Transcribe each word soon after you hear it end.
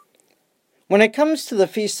When it comes to the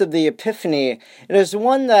Feast of the Epiphany, it is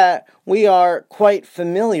one that we are quite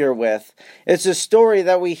familiar with. It's a story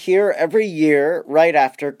that we hear every year right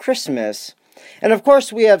after Christmas. And of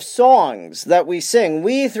course we have songs that we sing.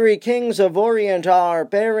 We three kings of Orient are,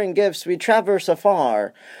 bearing gifts we traverse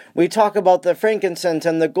afar. We talk about the frankincense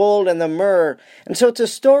and the gold and the myrrh. And so it's a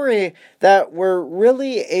story that we're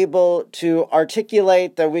really able to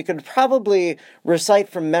articulate, that we could probably recite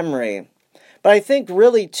from memory. But I think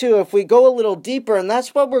really, too, if we go a little deeper, and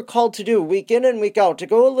that's what we're called to do, week in and week out, to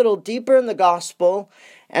go a little deeper in the gospel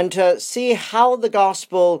and to see how the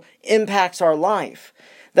gospel impacts our life.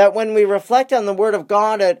 That when we reflect on the Word of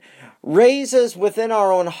God, it raises within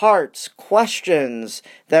our own hearts questions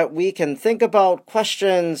that we can think about,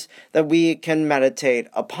 questions that we can meditate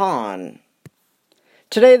upon.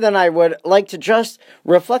 Today, then, I would like to just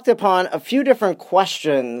reflect upon a few different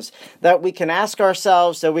questions that we can ask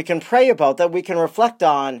ourselves, that we can pray about, that we can reflect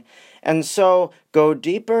on, and so go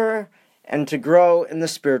deeper and to grow in the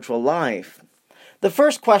spiritual life. The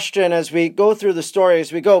first question, as we go through the story,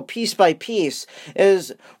 as we go piece by piece,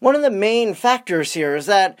 is one of the main factors here is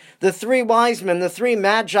that the three wise men, the three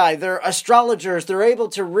magi, they're astrologers. They're able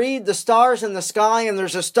to read the stars in the sky, and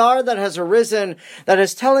there's a star that has arisen that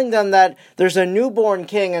is telling them that there's a newborn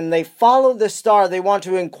king, and they follow the star. They want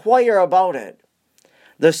to inquire about it.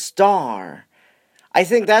 The star. I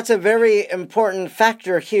think that's a very important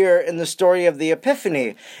factor here in the story of the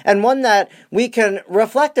Epiphany, and one that we can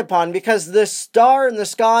reflect upon because this star in the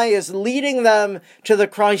sky is leading them to the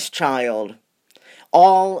Christ child.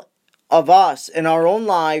 All of us in our own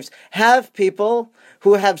lives have people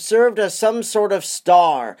who have served as some sort of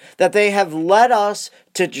star, that they have led us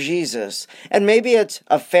to Jesus. And maybe it's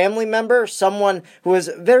a family member, someone who is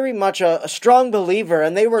very much a strong believer,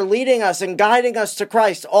 and they were leading us and guiding us to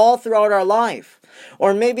Christ all throughout our life.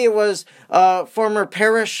 Or maybe it was a former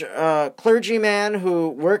parish clergyman who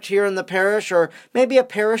worked here in the parish, or maybe a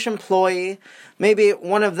parish employee, maybe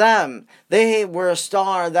one of them. They were a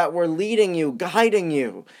star that were leading you, guiding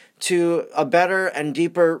you to a better and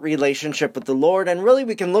deeper relationship with the Lord. And really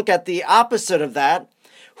we can look at the opposite of that.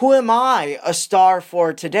 Who am I a star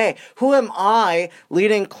for today? Who am I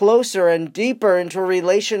leading closer and deeper into a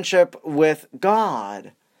relationship with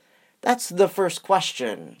God? That's the first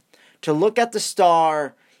question. To look at the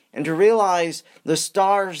star and to realize the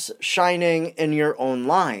stars shining in your own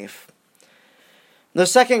life. The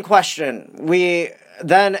second question, we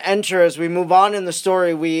then enter, as we move on in the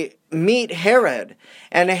story, we meet Herod.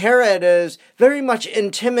 And Herod is very much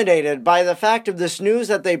intimidated by the fact of this news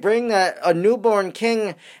that they bring, that a newborn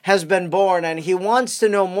king has been born, and he wants to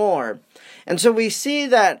know more. And so we see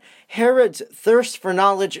that Herod's thirst for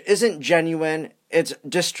knowledge isn't genuine. It's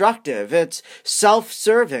destructive. It's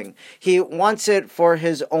self-serving. He wants it for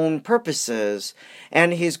his own purposes.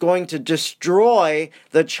 And he's going to destroy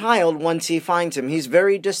the child once he finds him. He's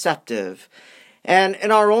very deceptive. And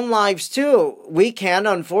in our own lives too, we can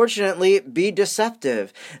unfortunately be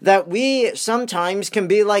deceptive. That we sometimes can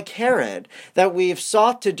be like Herod. That we've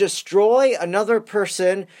sought to destroy another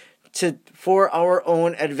person for our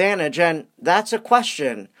own advantage. And that's a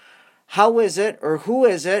question. How is it, or who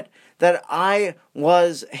is it, that I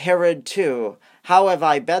was Herod too? How have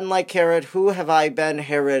I been like Herod? Who have I been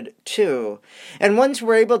Herod to? And once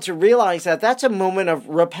we're able to realize that, that's a moment of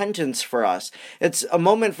repentance for us. It's a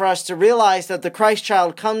moment for us to realize that the Christ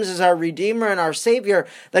child comes as our Redeemer and our Savior,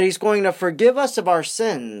 that He's going to forgive us of our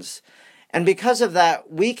sins. And because of that,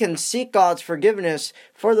 we can seek God's forgiveness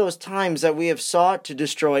for those times that we have sought to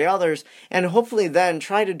destroy others, and hopefully then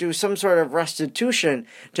try to do some sort of restitution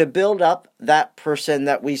to build up that person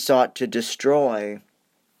that we sought to destroy.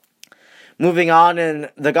 Moving on in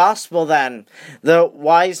the gospel then, the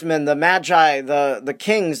wise men, the magi, the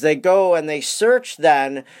kings, they go and they search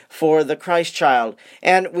then for the Christ child.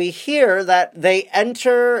 And we hear that they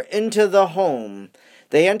enter into the home.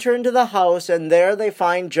 They enter into the house, and there they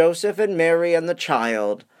find Joseph and Mary and the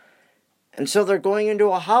child. And so they're going into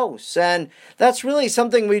a house. And that's really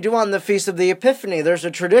something we do on the Feast of the Epiphany. There's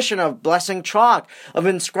a tradition of blessing chalk, of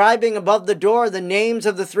inscribing above the door the names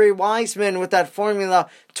of the three wise men with that formula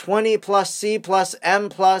 20 plus C plus M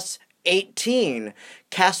plus 18.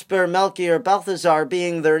 Casper, Melchior, Balthazar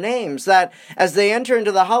being their names, that as they enter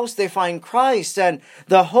into the house, they find Christ. And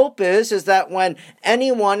the hope is that when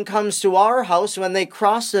anyone comes to our house, when they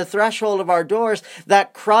cross the threshold of our doors,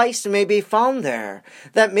 that Christ may be found there.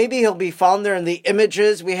 That maybe He'll be found there in the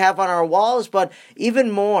images we have on our walls, but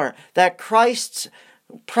even more, that Christ's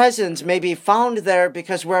presence may be found there,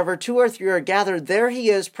 because wherever two or three are gathered, there He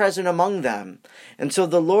is present among them. And so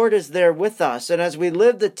the Lord is there with us. And as we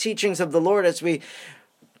live the teachings of the Lord, as we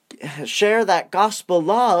share that gospel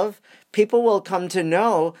love, people will come to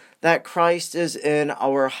know that Christ is in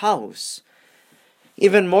our house.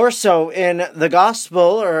 Even more so in the gospel,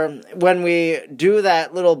 or when we do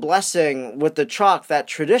that little blessing with the chalk, that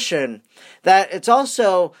tradition, that it's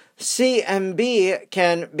also CMB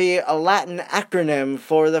can be a Latin acronym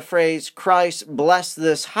for the phrase, Christ bless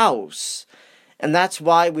this house. And that's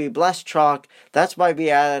why we bless chalk. That's why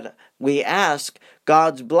we ask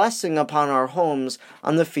God's blessing upon our homes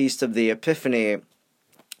on the Feast of the Epiphany.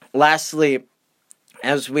 Lastly,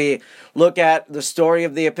 as we look at the story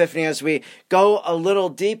of the Epiphany, as we go a little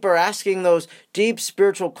deeper, asking those deep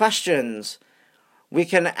spiritual questions, we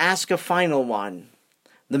can ask a final one.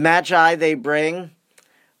 The Magi, they bring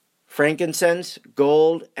frankincense,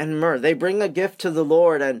 gold, and myrrh. They bring a gift to the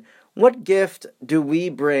Lord. And what gift do we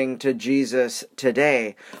bring to Jesus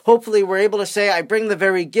today? Hopefully we're able to say, I bring the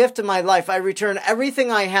very gift of my life. I return everything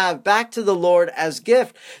I have back to the Lord as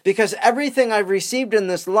gift, because everything I've received in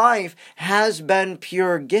this life has been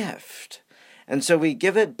pure gift. And so we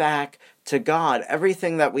give it back to God,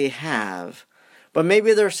 everything that we have. But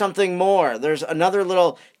maybe there's something more. There's another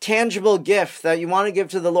little tangible gift that you want to give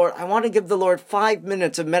to the Lord. I want to give the Lord 5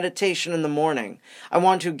 minutes of meditation in the morning. I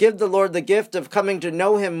want to give the Lord the gift of coming to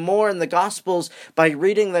know Him more in the Gospels by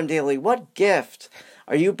reading them daily. What gift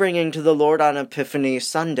are you bringing to the Lord on Epiphany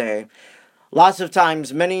Sunday? Lots of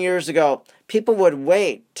times, many years ago, people would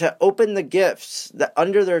wait to open the gifts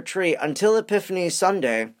under their tree until Epiphany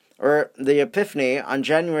Sunday, or the Epiphany on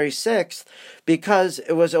January 6th, because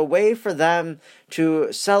it was a way for them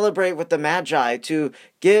to celebrate with the Magi, to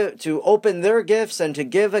open their gifts and to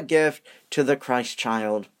give a gift to the Christ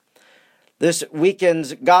child. This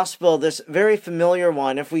weekend's gospel, this very familiar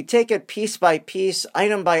one, if we take it piece by piece,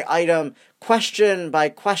 item by item, question by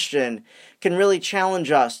question, can really challenge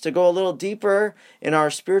us to go a little deeper in our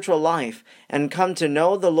spiritual life and come to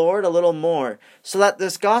know the Lord a little more, so that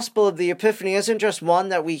this gospel of the Epiphany isn't just one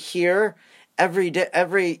that we hear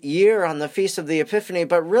every year on the Feast of the Epiphany,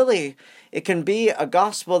 but really it can be a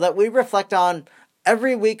gospel that we reflect on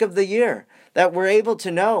every week of the year, that we're able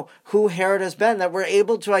to know who Herod has been, that we're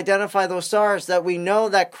able to identify those stars, that we know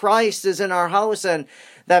that Christ is in our house and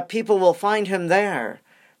that people will find Him there,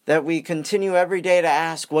 that we continue every day to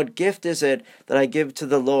ask, what gift is it that I give to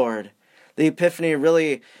the Lord? The Epiphany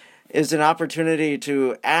really is an opportunity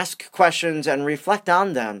to ask questions and reflect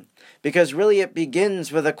on them, because really it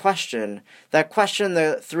begins with a question. That question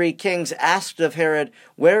the three kings asked of Herod,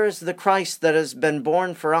 where is the Christ that has been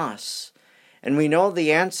born for us? And we know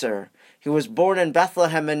the answer. He was born in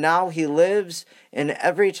Bethlehem, and now He lives in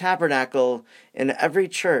every tabernacle, in every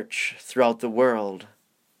church throughout the world.